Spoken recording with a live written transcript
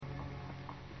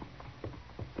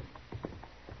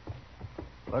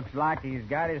Looks like he's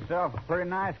got himself a pretty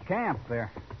nice camp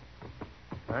there.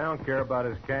 I don't care about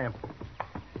his camp.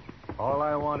 All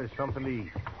I want is something to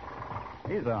eat.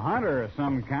 He's a hunter of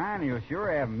some kind. He'll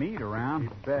sure have meat around.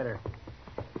 He'd better.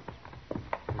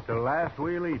 It's the last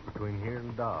we'll eat between here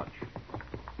and Dodge.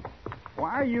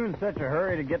 Why are you in such a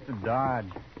hurry to get to Dodge?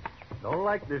 Don't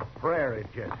like this prairie,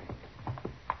 Jesse.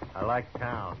 I like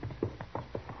town.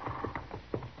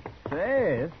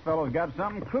 Say, this fellow's got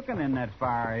something cooking in that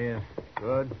fire of his.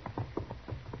 Good.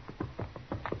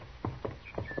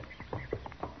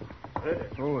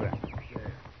 Oh, there.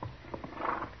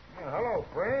 Hello,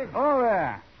 friend. Oh,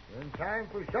 there. In time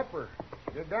for supper.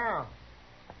 Get down.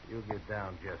 You get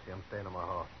down, Jesse. I'm staying on my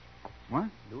horse. What?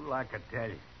 Do like I tell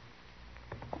you.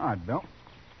 I don't.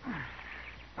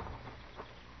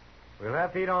 We'll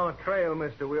have to eat on the trail,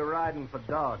 mister. We're riding for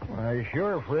Dodge. Why,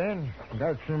 sure, friend.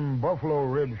 Got some buffalo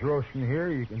ribs roasting here.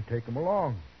 You can take them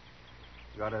along.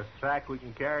 Got a sack we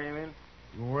can carry him in?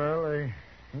 Well, I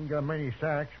ain't got many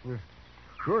sacks, but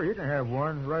sure, you can have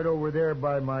one right over there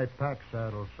by my pack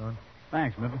saddle, son.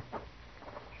 Thanks, mister.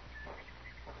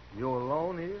 You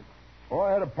alone here? Oh,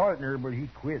 I had a partner, but he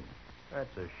quit.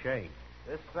 That's a shame.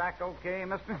 This sack okay,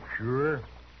 mister? Sure.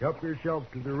 Help yourself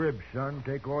to the ribs, son.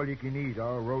 Take all you can eat.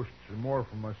 I'll roast some more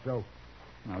for myself.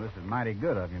 Now, this is mighty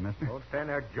good of you, mister. Don't stand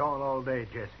there jawing all day,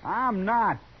 Jesse. I'm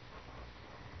not.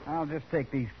 I'll just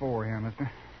take these 4 here, mister.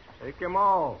 Take them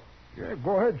all. Yeah,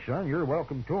 go ahead, son. You're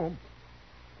welcome to them.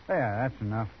 Yeah, that's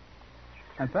enough.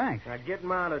 And thanks. Now get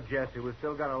mounted, Jesse. We've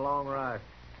still got a long ride.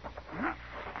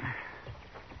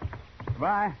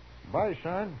 Bye. Bye,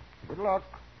 son. Good luck.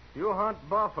 You hunt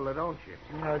buffalo, don't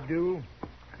you? I do.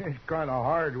 It's kind of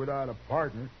hard without a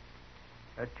partner.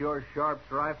 That's your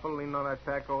Sharp's rifle leaning on that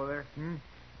pack over there?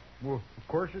 Well, of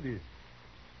course it is.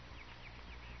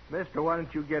 Mister, why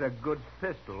don't you get a good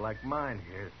pistol like mine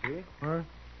here, see? Huh?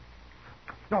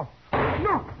 No.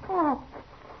 No. Oh.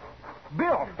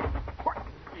 Bill. What?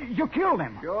 You killed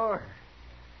him. Sure.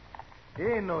 He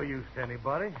ain't no use to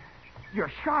anybody. You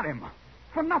shot him.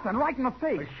 For nothing, right in the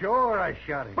face. Well, sure, I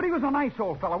shot him. But he was a nice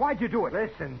old fella. Why'd you do it?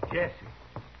 Listen, Jesse.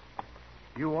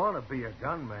 You want to be a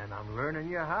gunman. I'm learning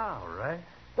you how, right?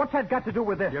 What's that got to do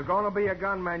with this? You're going to be a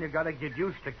gunman. You got to get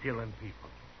used to killing people.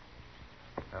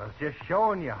 I was just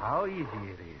showing you how easy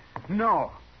it is.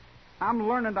 No. I'm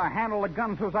learning to handle a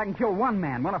gun so as I can kill one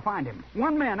man when I find him.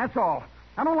 One man, that's all.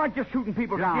 I don't like just shooting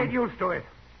people Just down. get used to it.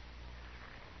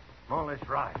 Come on, let's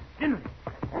ride.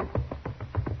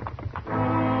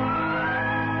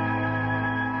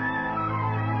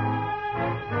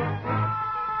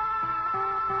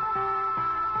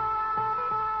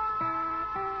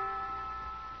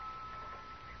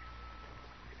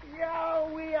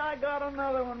 I got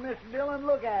another one, Mr. Dillon.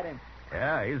 Look at him.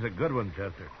 Yeah, he's a good one,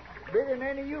 Chester. Bigger than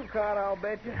any you caught, I'll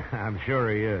bet you. I'm sure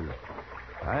he is.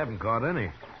 I haven't caught any.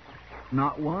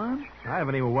 Not one? I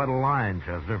haven't even wet a line,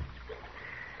 Chester.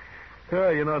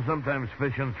 Sometimes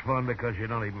fishing's fun because you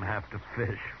don't even have to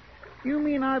fish. You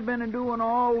mean I've been doing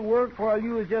all the work while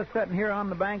you was just sitting here on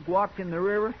the bank watching the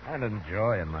river? And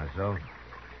enjoying myself.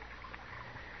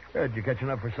 Did you catch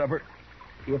enough for supper?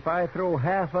 If I throw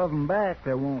half of them back,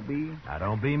 there won't be. Now,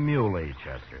 don't be muley,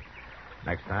 Chester.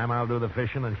 Next time I'll do the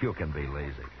fishing and you can be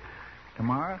lazy.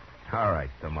 Tomorrow? All right,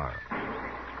 tomorrow.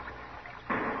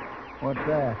 What's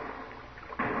that?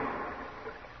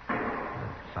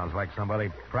 Sounds like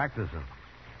somebody practicing.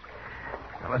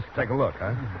 Now, let's take a look,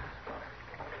 huh?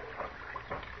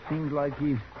 Seems like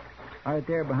he's right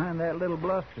there behind that little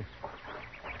bluster.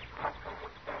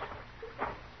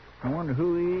 I wonder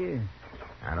who he is.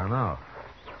 I don't know.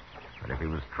 But if he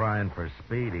was trying for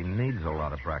speed, he needs a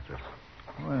lot of practice.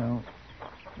 Well,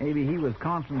 maybe he was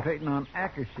concentrating on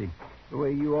accuracy, the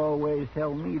way you always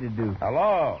tell me to do.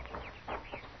 Hello?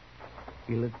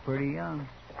 He looks pretty young.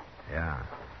 Yeah.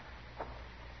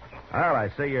 Well, I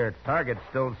see your target's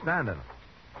still standing.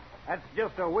 That's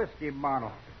just a whiskey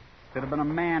bottle. If it had been a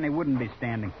man, he wouldn't be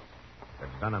standing. If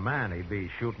it'd been a man, he'd be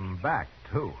shooting back,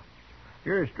 too.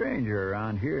 You're a stranger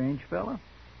around here, ain't you, fella?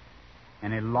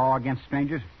 Any law against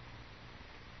strangers?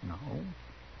 No.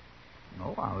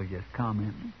 No, I was just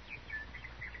commenting.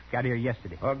 Got here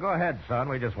yesterday. Well, go ahead, son.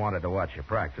 We just wanted to watch you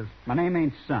practice. My name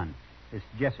ain't Son. It's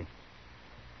Jesse.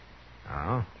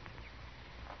 Oh?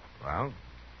 Well,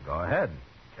 go ahead,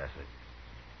 Jesse.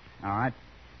 All right.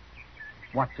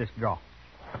 Watch this draw.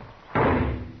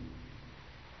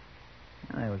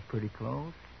 That was pretty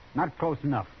close. Not close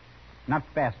enough. Not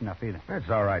fast enough either. That's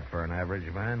all right for an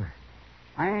average man.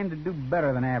 I aim to do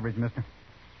better than average, mister.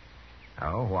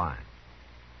 Oh, why?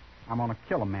 I'm going to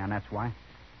kill a man, that's why.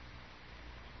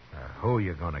 Who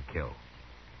you going to kill?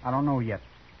 I don't know yet.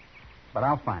 But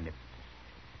I'll find him.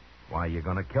 Why, you're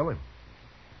going to kill him.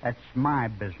 That's my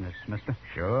business, mister.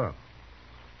 Sure.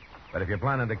 But if you're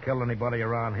planning to kill anybody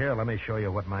around here, let me show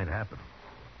you what might happen.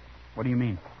 What do you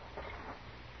mean?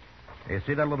 You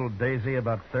see that little daisy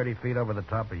about 30 feet over the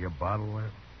top of your bottle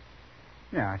there?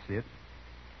 Yeah, I see it.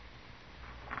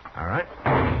 All right.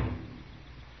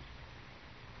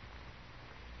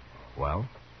 Well?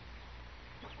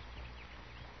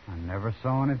 I never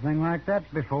saw anything like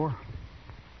that before.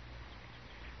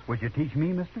 Would you teach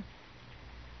me, mister?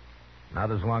 Not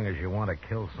as long as you want to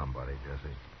kill somebody,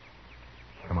 Jesse.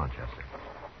 Come on, Chester.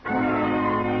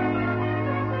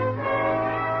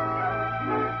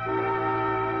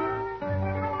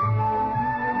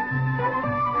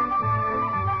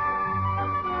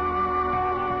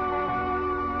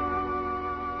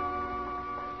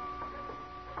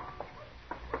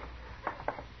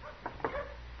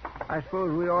 I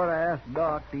suppose we ought to ask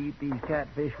Doc to eat these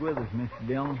catfish with us, Mr.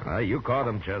 Dillon. You caught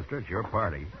him, Chester. It's your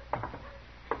party.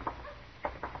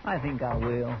 I think I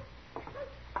will.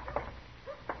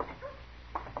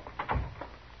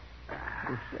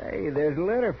 Say, there's a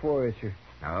letter for us, sir.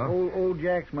 Oh? Old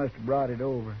Jax must have brought it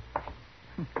over.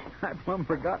 I plumb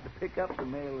forgot to pick up the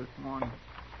mail this morning.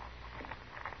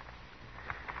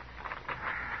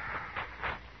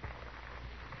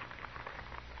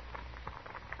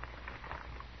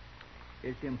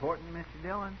 It's important, Mr.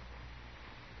 Dillon?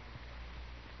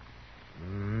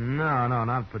 No,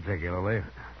 not particularly.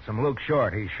 Some Luke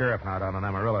Short. He's sheriff now down in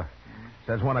Amarillo.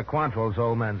 Says one of Quantrill's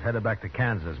old men's headed back to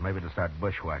Kansas, maybe to start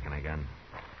bushwhacking again.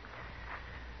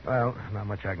 Well, not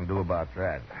much I can do about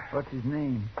that. What's his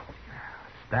name?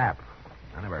 Stapp.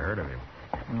 I never heard of him.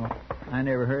 No, I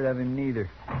never heard of him neither.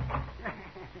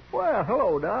 Well,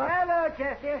 hello, Doc. Hello,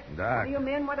 Chester. Doc. Do you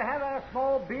men want to have a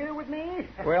small beer with me?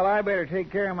 Well, I better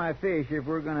take care of my fish if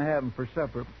we're going to have them for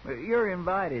supper. You're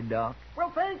invited, Doc.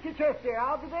 Well, thank you, Chester.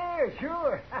 I'll be there,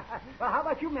 sure. Well, how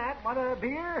about you, Matt? Want a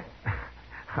beer?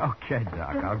 Okay,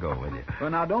 Doc. I'll go with you. Well,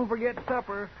 now, don't forget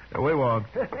supper. We won't.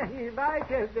 Bye,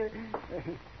 Chester.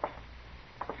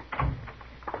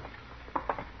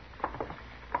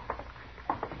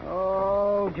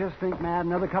 Oh, just think, Matt,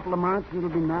 another couple of months and it'll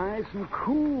be nice and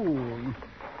cool.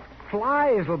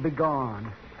 Flies will be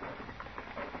gone.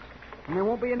 And there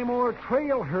won't be any more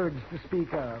trail herds to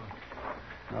speak of.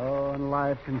 Oh, and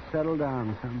life can settle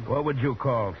down some. What would you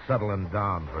call settling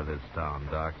down for this town,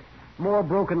 Doc? More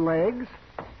broken legs,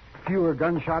 fewer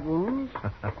gunshot wounds.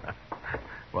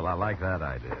 Well, I like that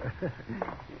idea.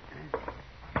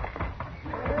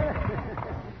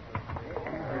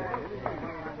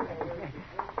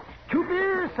 Two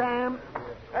beers, Sam.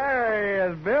 There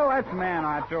he is, Bill. That's the man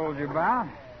I told you about.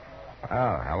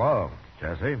 Oh, hello,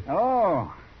 Jesse.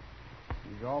 Oh.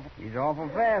 He's awful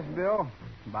fast, Bill.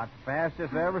 About the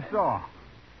fastest I ever saw.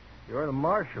 You're the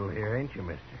marshal here, ain't you,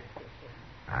 mister?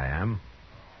 I am.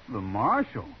 The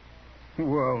marshal?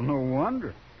 Well, no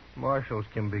wonder. Marshals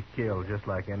can be killed just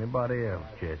like anybody else,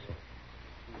 Jesse.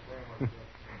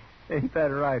 Ain't that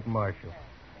right, Marshal?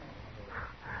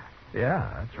 Yeah,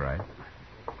 that's right.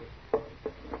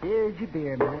 Here's your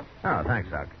beer, Matt. Oh, thanks,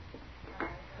 Doc.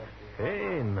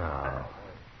 Hey, now.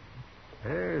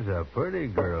 There's a pretty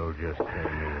girl just came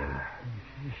in.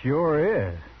 Sure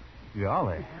is.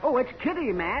 Golly. Oh, it's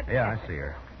Kitty, Matt. Yeah, I see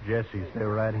her. Jesse, stay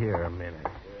right here a minute.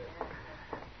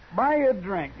 Buy you a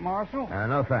drink, Marshal.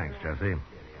 No, thanks, Jesse.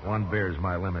 One beer's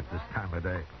my limit this time of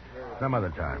day. Some other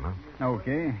time, huh?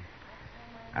 Okay.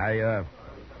 I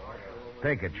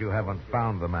take it you haven't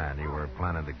found the man you were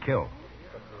planning to kill.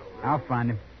 I'll find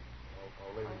him.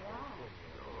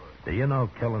 Do you know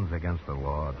killing's against the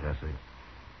law, Jesse?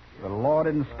 The law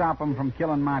didn't stop him from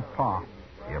killing my pa.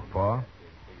 Your paw?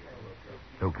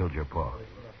 Who killed your paw?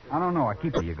 I don't know. I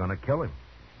keep You're going to kill him.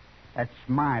 That's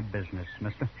my business,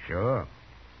 mister. Sure.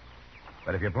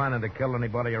 But if you're planning to kill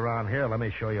anybody around here, let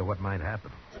me show you what might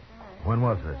happen. When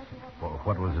was this?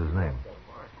 What was his name?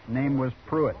 Name was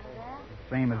Pruitt.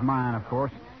 Same as mine, of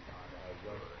course.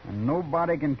 And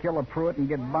nobody can kill a Pruitt and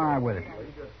get by with it.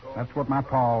 That's what my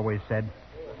pa always said.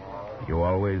 You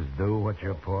always do what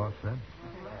your paw said?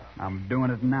 I'm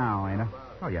doing it now, ain't I?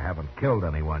 Oh, you haven't killed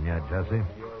anyone yet, Jesse.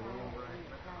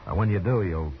 When you do,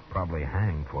 you'll probably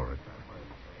hang for it.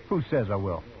 Who says I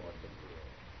will?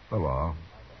 The law.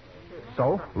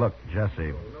 So? Look,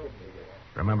 Jesse,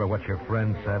 remember what your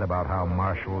friend said about how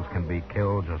marshals can be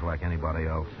killed just like anybody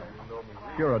else?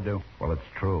 Sure I do. Well, it's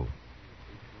true.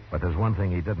 But there's one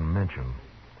thing he didn't mention.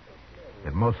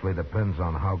 It mostly depends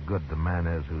on how good the man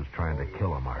is who's trying to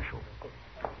kill a marshal.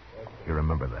 You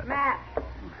remember that? Matt.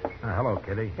 Hello,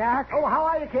 Kitty. Doc. Oh, how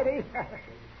are you, Kitty?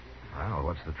 Well,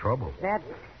 what's the trouble? That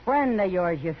friend of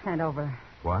yours you sent over.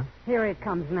 What? Here it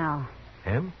comes now.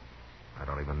 Him? I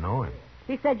don't even know him.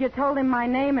 He said you told him my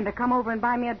name and to come over and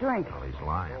buy me a drink. Well, he's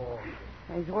lying.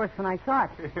 He's worse than I thought.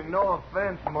 No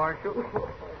offense, Marshal.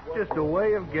 Just a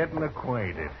way of getting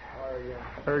acquainted.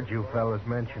 Heard you fellas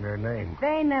mention her name.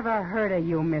 They never heard of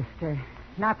you, mister.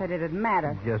 Not that it'd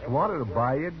matter. Just wanted to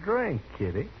buy you a drink,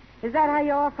 Kitty. Is that how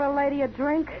you offer a lady a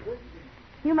drink?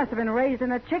 You must have been raised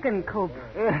in a chicken coop.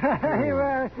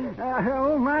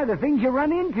 Oh, my, the things you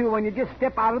run into when you just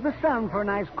step out of the sun for a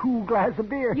nice cool glass of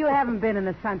beer. You haven't been in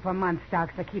the sun for months,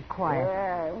 Doc, so keep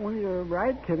quiet. Well, you're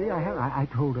right, Kitty. I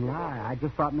told a lie. I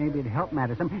just thought maybe it'd help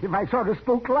matters if I sort of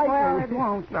spoke like Well, it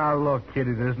won't. Now, look,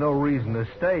 Kitty, there's no reason to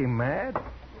stay mad.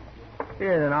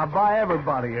 Here, then, I'll buy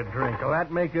everybody a drink. Will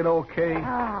that make it okay?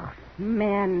 Oh,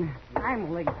 men. I'm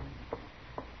only...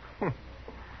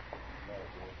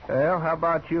 Well, how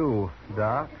about you,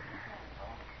 Doc?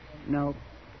 No.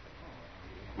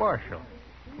 Marshal.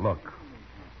 Look,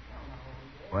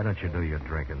 why don't you do your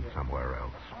drinking somewhere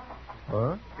else?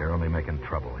 Huh? You're only making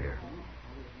trouble here.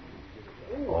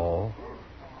 Oh.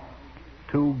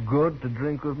 Too good to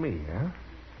drink with me, huh?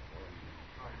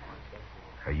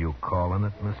 Are you calling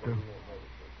it, mister?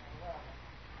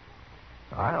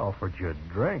 I offered you a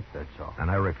drink, that's all.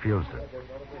 And I refused it.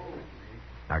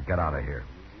 Now get out of here.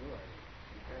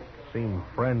 Seem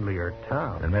friendlier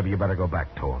town. Then maybe you better go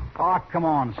back to him. Oh, come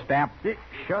on, Stap.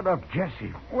 Shut up,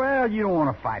 Jesse. Well, you don't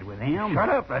want to fight with him. Shut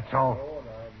up, that's all.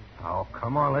 Oh,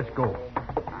 come on, let's go.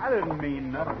 I didn't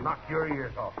mean nothing. Knock your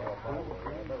ears off.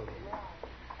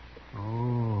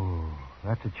 Oh,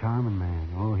 that's a charming man.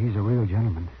 Oh, he's a real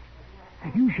gentleman.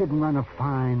 You shouldn't run a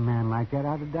fine man like that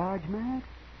out of Dodge, Matt.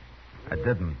 I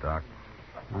didn't, Doc.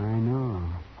 I know.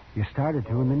 You started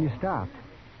to, and then you stopped.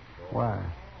 Why?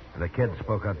 The kid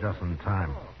spoke up just in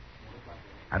time.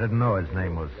 I didn't know his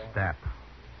name was Stapp.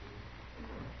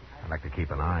 I'd like to keep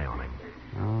an eye on him.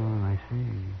 Oh, I see.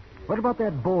 What about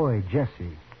that boy,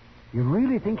 Jesse? You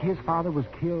really think his father was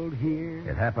killed here?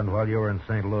 It happened while you were in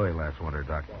St. Louis last winter,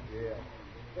 Doc.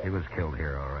 He was killed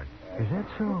here, all right. Is that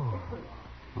so?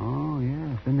 Oh,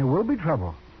 yes. Then there will be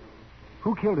trouble.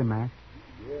 Who killed him, Mac?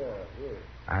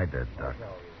 I did, Doc.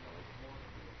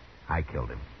 I killed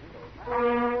him.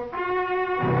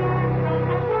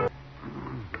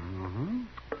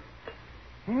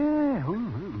 Yeah.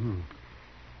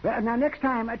 Well, now, next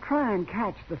time, try and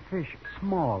catch the fish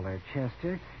smaller,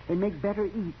 Chester. They make better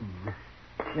eating.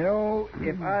 You know,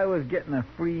 if I was getting a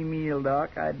free meal,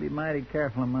 Doc, I'd be mighty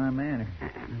careful in my manner.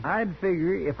 I'd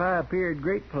figure if I appeared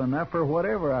grateful enough for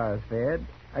whatever I was fed,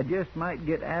 I just might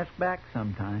get asked back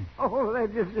sometime. Oh,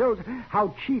 that just shows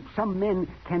how cheap some men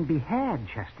can be had,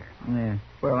 Chester. Yeah.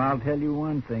 Well, I'll tell you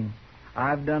one thing.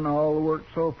 I've done all the work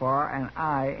so far, and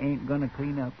I ain't going to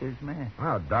clean up this mess.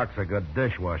 Well, Doc's a good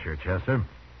dishwasher, Chester.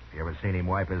 You ever seen him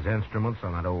wipe his instruments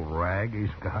on that old rag he's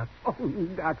got? Oh,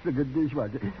 Doc's a good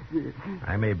dishwasher.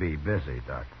 I may be busy,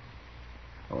 Doc.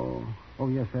 Oh,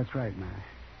 yes, that's right, Matt.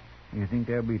 You think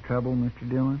there'll be trouble, Mr.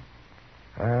 Dillon?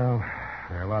 Well,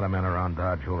 there are a lot of men around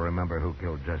Dodge who'll remember who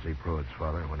killed Jesse Pruitt's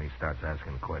father when he starts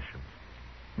asking questions.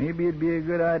 Maybe it'd be a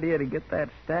good idea to get that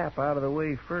Stapp out of the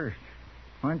way first.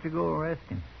 Why don't you go arrest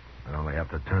him? I'd only have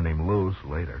to turn him loose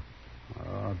later.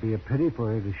 It'd be a pity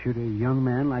for you to shoot a young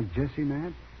man like Jesse,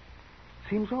 Matt.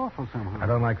 Seems awful somehow. I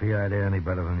don't like the idea any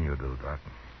better than you do, Doc.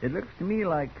 It looks to me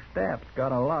like Stapp's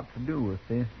got a lot to do with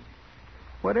this.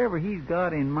 Whatever he's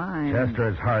got in mind... Chester,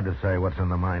 it's hard to say what's in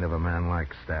the mind of a man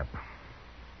like Stapp.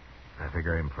 I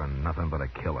figure him for nothing but a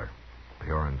killer.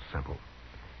 Pure and simple.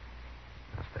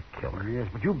 Just a killer. Yes,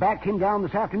 but you backed him down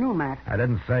this afternoon, Matt. I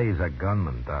didn't say he's a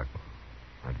gunman, Doc.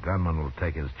 A gunman will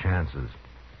take his chances.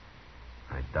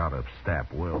 I doubt if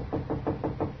Stapp will.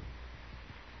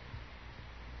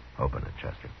 Open it,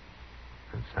 Chester.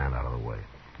 And stand out of the way.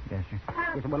 Yes, sir.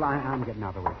 Yes, well, I'm getting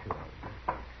out of the way, too.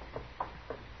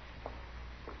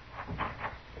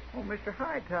 Oh, Mr.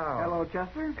 Hightower. Hello,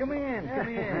 Chester. Come in.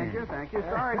 Thank you.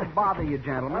 Sorry to bother you,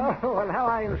 gentlemen. Oh, well, how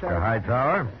are you, Mr.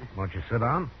 Hightower, won't you sit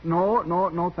down?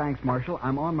 No, thanks, Marshal.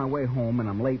 I'm on my way home, and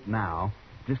I'm late now.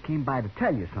 Just came by to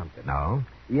tell you something. No?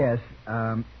 Yes.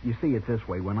 You see, it's this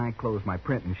way. When I close my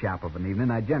printing shop of an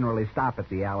evening, I generally stop at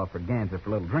the Alfreganza for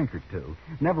a little drink or two.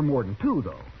 Never more than two,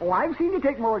 though. Oh, I've seen you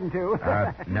take more than two.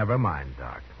 Never mind,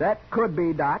 Doc. That could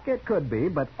be, Doc. It could be,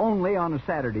 but only on a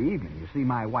Saturday evening. You see,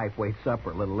 my wife waits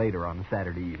supper a little later on a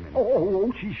Saturday evening.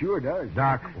 Oh, she sure does.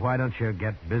 Doc, why don't you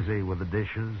get busy with the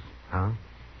dishes, huh?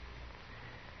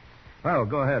 Well,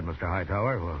 go ahead, Mr.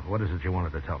 Hightower. What is it you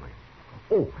wanted to tell me?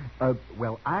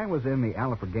 Well, I was in the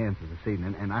Alfreganza this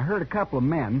evening, and I heard a couple of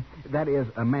men, that is,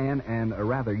 a man and a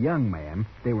rather young man,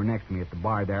 they were next to me at the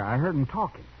bar there. I heard them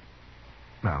talking.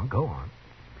 Well, go on.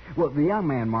 Well, the young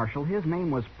man, Marshal, his name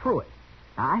was Pruitt.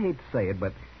 I hate to say it,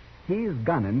 but he's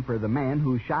gunning for the man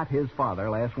who shot his father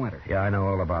last winter. Yeah, I know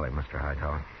all about it, Mr.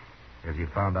 Hightower. Has you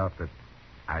found out that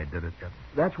I did it yet?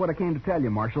 That's what I came to tell you,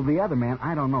 Marshal. The other man,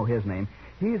 I don't know his name,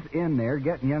 he's in there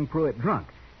getting young Pruitt drunk,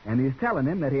 and he's telling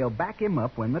him that he'll back him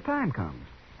up when the time comes.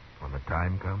 When the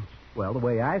time comes? Well, the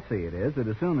way I see it is that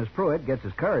as soon as Pruitt gets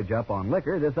his courage up on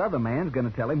liquor, this other man's going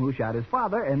to tell him who shot his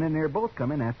father, and then they're both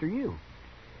coming after you.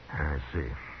 I see.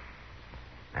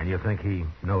 And you think he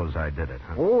knows I did it,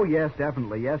 huh? Oh, yes,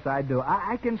 definitely. Yes, I do.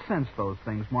 I can sense those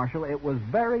things, Marshal. It was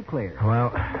very clear. Well,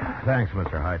 thanks,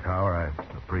 Mr. Hightower.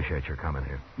 I appreciate your coming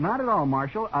here. Not at all,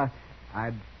 Marshal.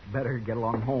 I'd better get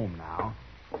along home now.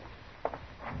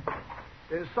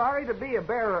 Sorry to be a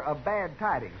bearer of bad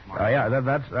tidings, Marshal. Yeah,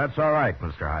 that's all right,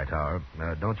 Mr. Hightower.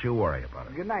 Don't you worry about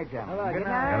it. Good night, gentlemen. Good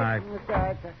night. Good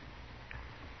night.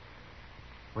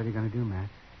 What are you going to do, Matt?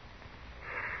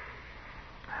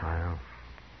 Well,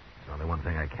 there's only one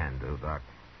thing I can do, Doc.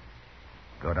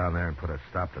 Go down there and put a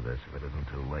stop to this if it isn't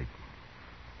too late.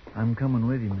 I'm coming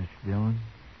with you, Mr. Dillon.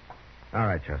 All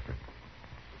right, Chester.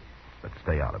 But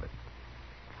stay out of it.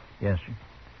 Yes, sir.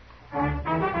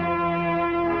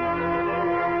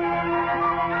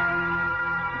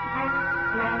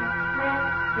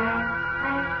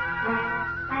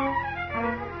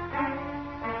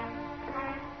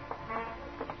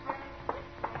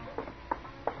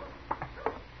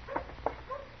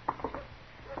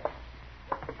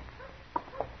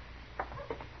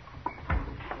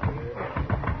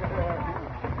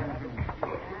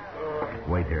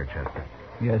 Wait here, Chester.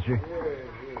 Yes, sir.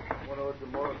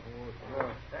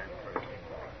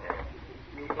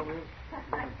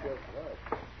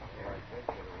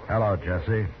 Hello,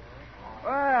 Jesse.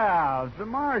 Well, it's the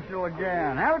Marshal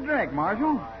again. Have a drink,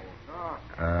 Marshal.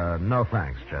 No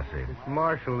thanks, Jesse. This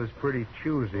Marshal is pretty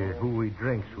choosy who he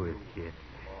drinks with, kid.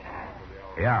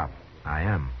 Yeah, I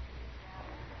am.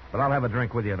 But I'll have a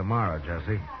drink with you tomorrow,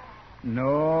 Jesse.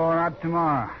 No, not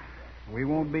tomorrow. We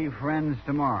won't be friends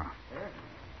tomorrow.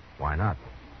 Why not?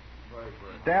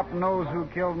 Stapp knows who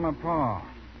killed my pa.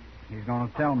 He's going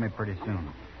to tell me pretty soon.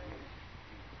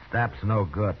 Stapp's no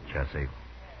good, Jesse.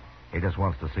 He just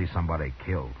wants to see somebody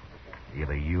killed.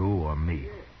 Either you or me.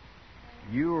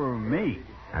 You or me?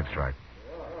 That's right.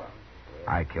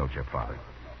 I killed your father.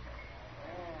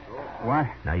 What?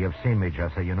 Now, you've seen me,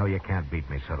 Jesse. You know you can't beat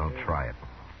me, so don't try it.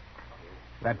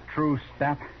 That true,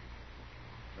 Stapp?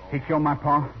 He killed my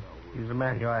pa? He's the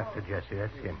man you're after, Jesse.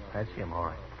 That's him, all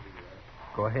right.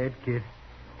 Go ahead, kid.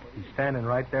 He's standing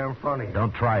right there in front of you.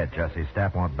 Don't try it, Jesse.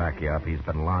 Stapp won't back you up. He's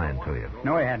been lying to you.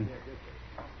 No, he hadn't.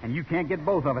 And you can't get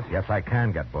both of us. Yes, I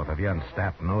can get both of you, and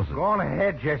Stapp knows it. Go on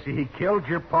ahead, Jesse. He killed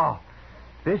your pa.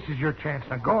 This is your chance.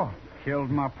 Now, go on. Killed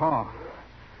my pa.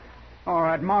 All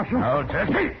right, Marshal. No,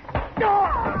 Jesse. All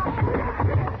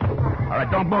right,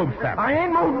 don't move, Stapp. I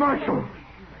ain't moved, Marshal.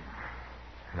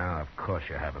 No, of course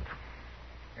you haven't.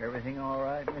 Everything all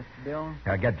right, Mr. Dillon?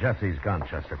 Now, get Jesse's gun,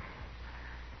 Chester.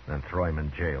 Then throw him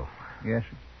in jail. Yes,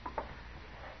 sir.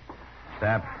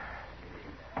 Stapp,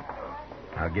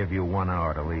 I'll give you 1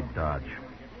 hour to leave Dodge.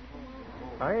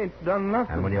 I ain't done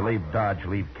nothing. And when you leave Dodge,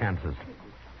 leave Kansas.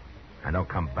 And don't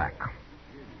come back.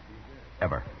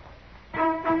 Ever.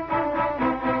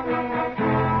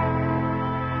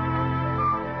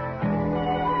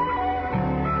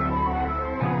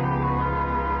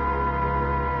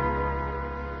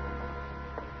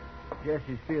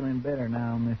 Jesse's feeling better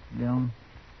now, Mr. Dillon.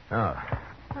 Oh,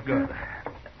 good.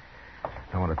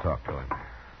 I want to talk to him.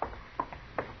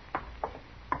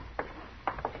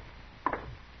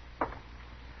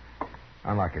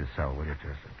 Unlock his cell, will you,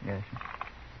 Chester? Yes, sir.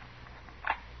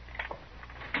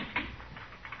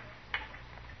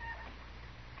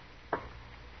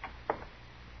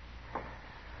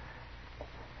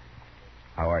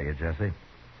 How are you, Jesse?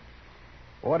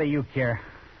 What do you care?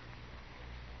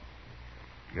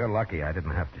 You're lucky I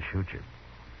didn't have to shoot you.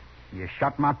 You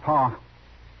shot my pa.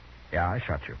 Yeah, I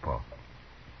shot your pa.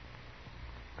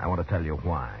 I want to tell you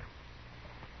why.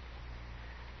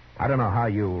 I don't know how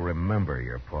you remember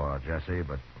your pa, Jesse,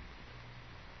 but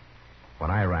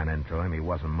when I ran into him, he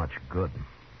wasn't much good.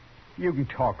 You can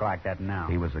talk like that now.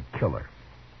 He was a killer,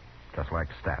 just like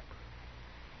Stapp.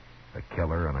 A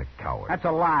killer and a coward. That's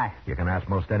a lie. You can ask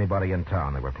most anybody in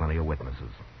town. There were plenty of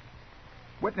witnesses.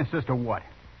 Witnesses to what?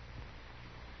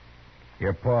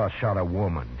 Your pa shot a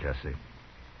woman, Jesse.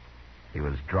 He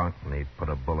was drunk, and he put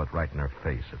a bullet right in her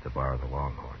face at the bar of the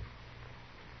Longhorn.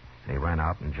 And he ran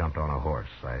out and jumped on a horse.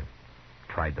 I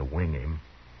tried to wing him,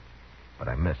 but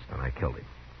I missed, and I killed him.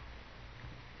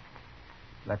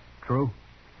 That's true?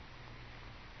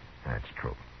 That's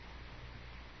true.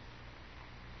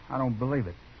 I don't believe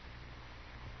it.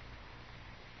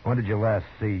 When did you last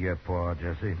see your pa,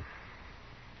 Jesse?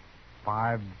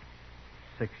 5,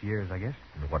 6 years, I guess.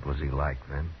 And what was he like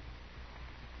then?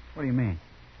 What do you mean?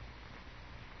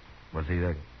 Was he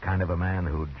the kind of a man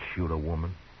who'd shoot a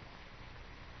woman?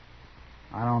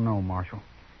 I don't know, Marshal.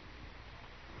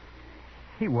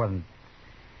 He wasn't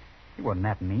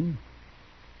that mean.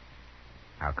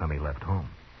 How come he left home?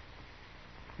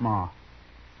 Ma,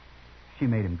 she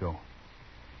made him go.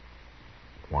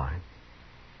 Why?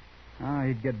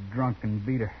 He'd get drunk and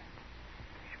beat her.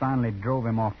 She finally drove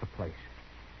him off the place.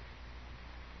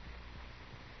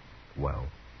 Well?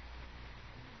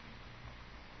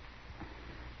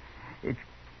 It's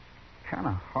kind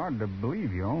of hard to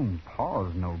believe your own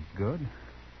pa's no good.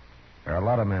 There are a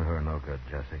lot of men who are no good,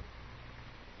 Jesse.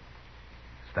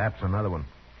 Stapp's another one.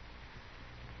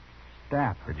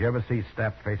 Stapp? Did you ever see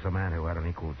Stapp face a man who had an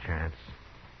equal chance?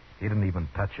 He didn't even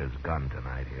touch his gun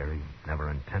tonight here. He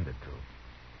never intended to.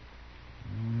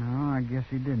 No, I guess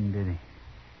he didn't, did he?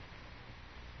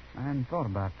 I hadn't thought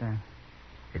about that.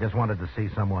 He just wanted to see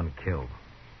someone killed.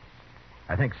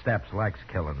 I think Stapp likes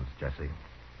killings, Jesse.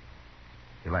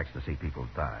 He likes to see people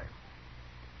die.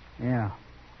 Yeah.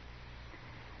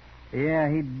 Yeah,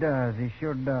 he does. He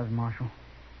sure does, Marshal.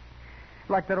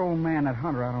 Like that old man, that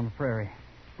hunter out on the prairie.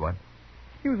 What?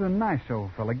 He was a nice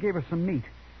old fella. Gave us some meat.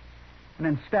 And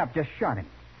then Stapp just shot him.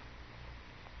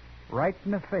 Right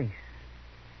in the face.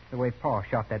 The way Pa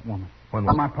shot that woman. When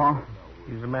My Pa?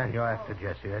 He's the man you're after,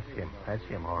 Jesse. That's him. That's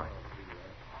him, all right.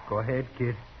 Go ahead,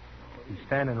 kid. He's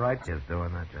standing right there. He's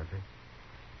doing that, Jesse?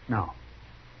 No.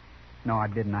 No, I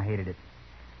didn't. I hated it.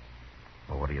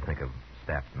 Well, what do you think of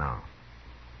Stapp now?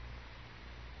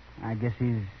 I guess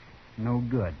he's no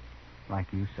good,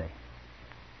 like you say.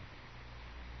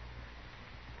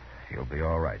 He'll be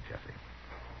all right, Jesse.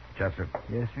 Chester?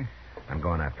 Yes, sir? I'm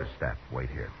going after Stapp. Wait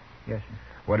here. Yes, sir.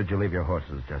 Where did you leave your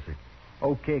horses, Jesse?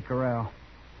 Okay, Corral.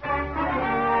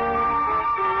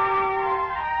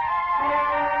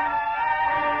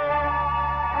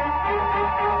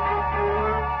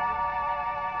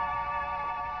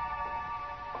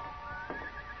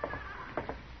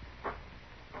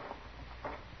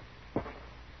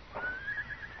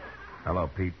 Hello,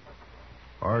 Pete.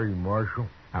 Are you, Marshal?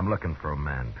 I'm looking for a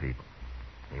man, Pete.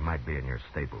 He might be in your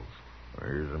stables.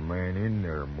 There's a man in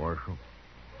there, Marshal.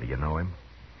 Do you know him?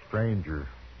 Stranger.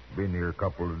 Been here a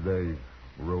couple of days.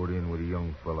 Rode in with a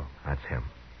young fellow. That's him.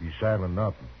 He's saddling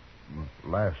up.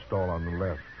 Last stall on the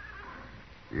left.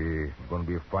 Going to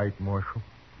be a fight, Marshal?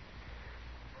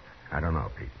 I don't know,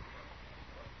 Pete.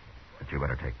 But you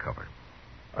better take cover.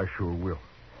 I sure will.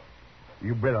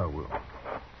 You bet I will.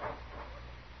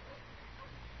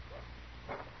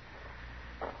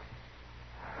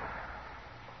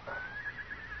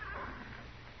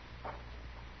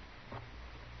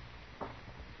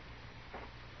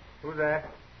 Who's that?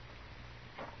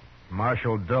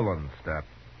 Marshal Dillon, Stapp.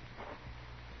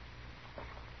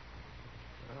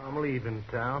 I'm leaving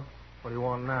town. What do you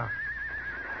want now?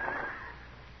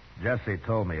 Jesse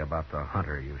told me about the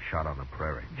hunter you shot on the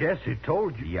prairie. Jesse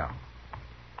told you? Yeah.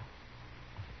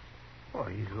 Oh,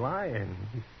 he's lying.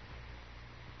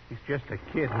 He's just a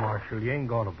kid, Marshal. You ain't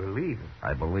going to believe him.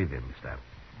 I believe him, Stapp.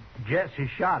 Jesse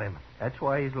shot him. That's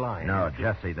why he's lying. No,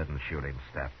 Jesse didn't shoot him,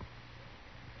 Stapp.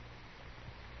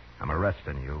 I'm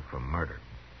arresting you for murder.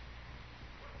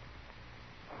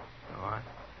 All right.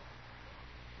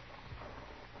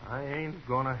 I ain't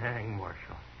going to hang,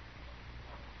 Marshal.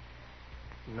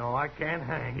 No, I can't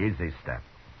hang. Easy, Stapp.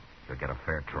 You'll get a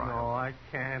fair trial. No, I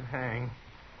can't hang.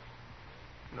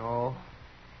 No.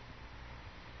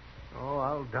 No,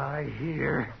 I'll die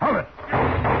here. Hold it!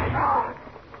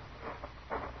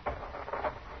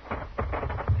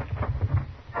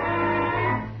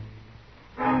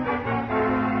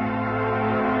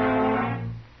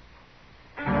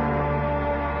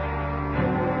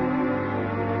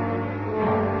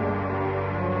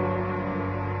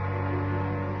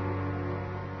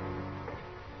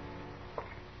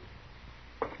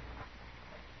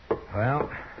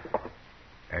 Well,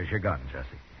 there's your gun, Jesse.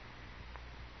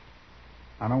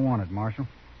 I don't want it, Marshal.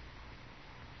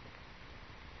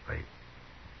 Wait.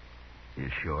 You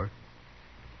sure?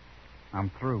 I'm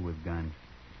through with guns.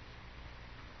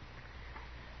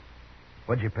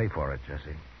 What'd you pay for it,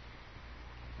 Jesse?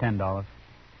 $10.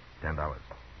 $10.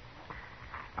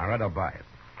 All right, I'll buy it.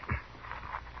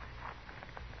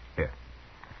 Here.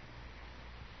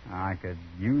 I could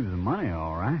use the money,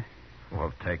 all right.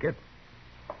 Well, take it.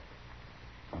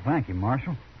 Well, thank you,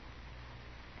 Marshal.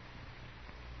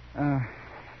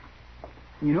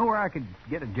 You know where I could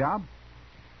get a job?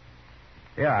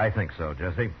 Yeah, I think so,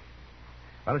 Jesse.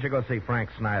 Why don't you go see Frank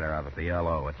Snyder out at the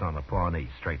L.O.? It's on the Pawnee,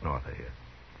 straight north of here.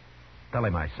 Tell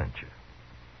him I sent you.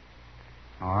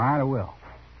 All right, I will.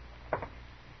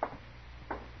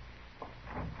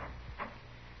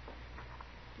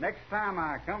 Next time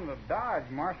I come to Dodge,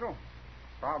 Marshal,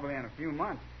 probably in a few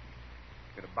months,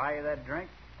 could I buy you that drink?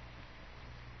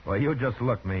 Well, you just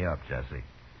look me up, Jesse.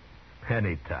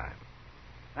 Anytime.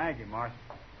 Thank you, Marshal.